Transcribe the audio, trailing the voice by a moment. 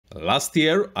Last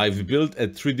year I've built a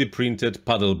 3D printed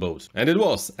paddle boat and it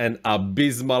was an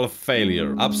abysmal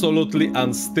failure, absolutely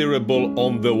unsteerable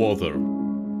on the water.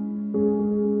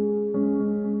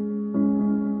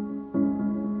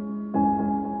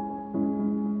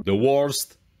 The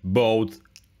worst boat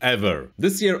ever.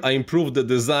 This year I improved the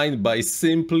design by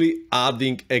simply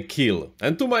adding a keel.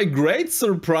 And to my great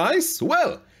surprise,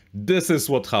 well, this is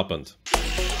what happened.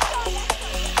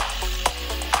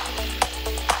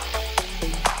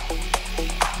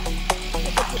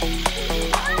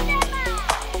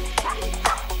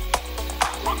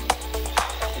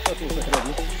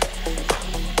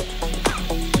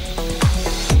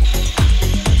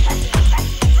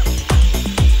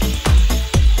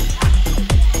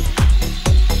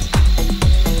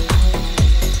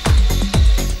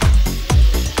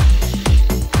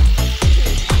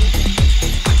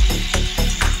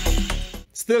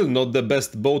 Still not the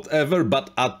best boat ever,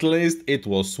 but at least it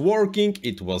was working,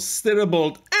 it was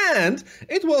steerable, and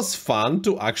it was fun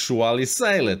to actually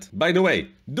sail it. By the way,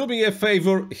 do me a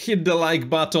favor, hit the like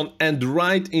button and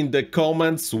write in the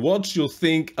comments what you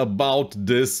think about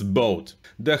this boat.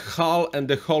 The hull and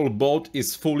the whole boat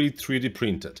is fully 3D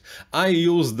printed. I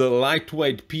use the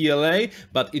lightweight PLA,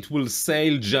 but it will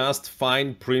sail just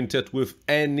fine printed with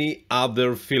any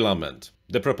other filament.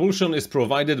 The propulsion is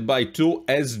provided by two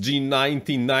SG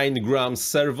 99-gram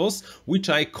servos, which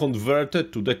I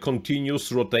converted to the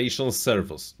continuous rotation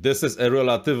servos. This is a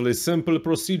relatively simple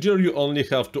procedure. You only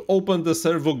have to open the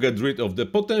servo, get rid of the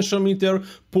potentiometer,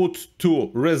 put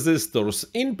two resistors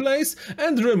in place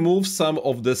and remove some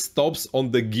of the stops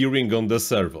on the gearing on the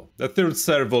servo. The third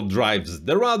servo drives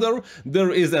the rudder,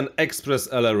 there is an Express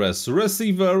LRS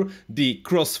receiver, the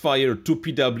Crossfire to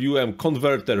PWM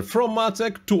converter from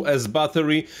Matek, 2S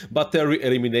battery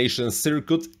elimination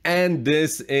circuit, and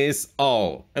this is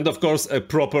all. And of course a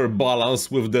proper balance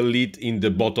with the lid in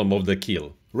the bottom of the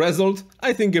keel. Result,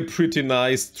 I think a pretty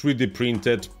nice 3D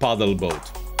printed paddle boat.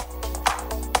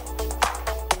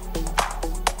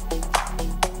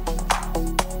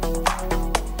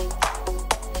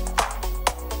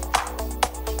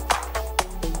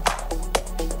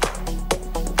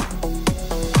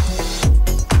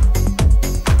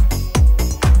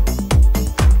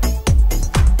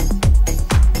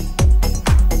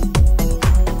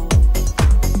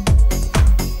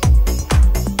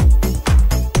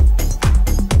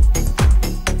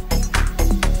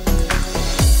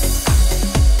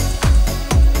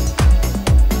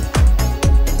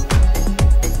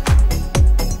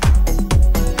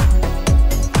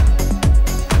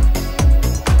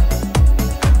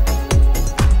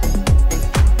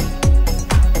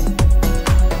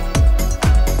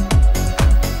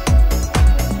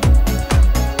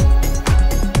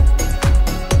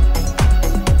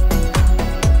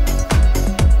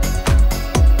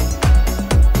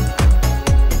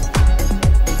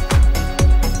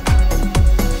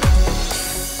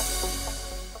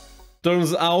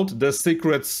 Turns out the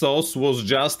secret sauce was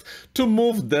just to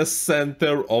move the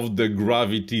center of the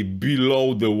gravity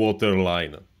below the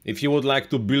waterline. If you would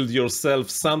like to build yourself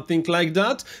something like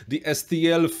that, the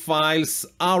STL files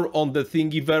are on the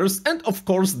Thingiverse, and of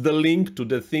course the link to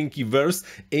the Thingiverse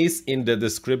is in the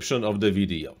description of the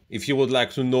video. If you would like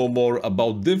to know more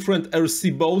about different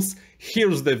RC boats,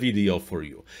 here's the video for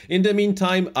you. In the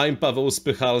meantime, I'm Paweł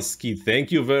Spychalski,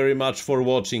 thank you very much for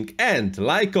watching, and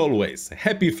like always,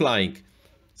 happy flying!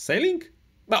 Sailing?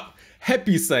 Well,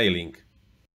 happy sailing!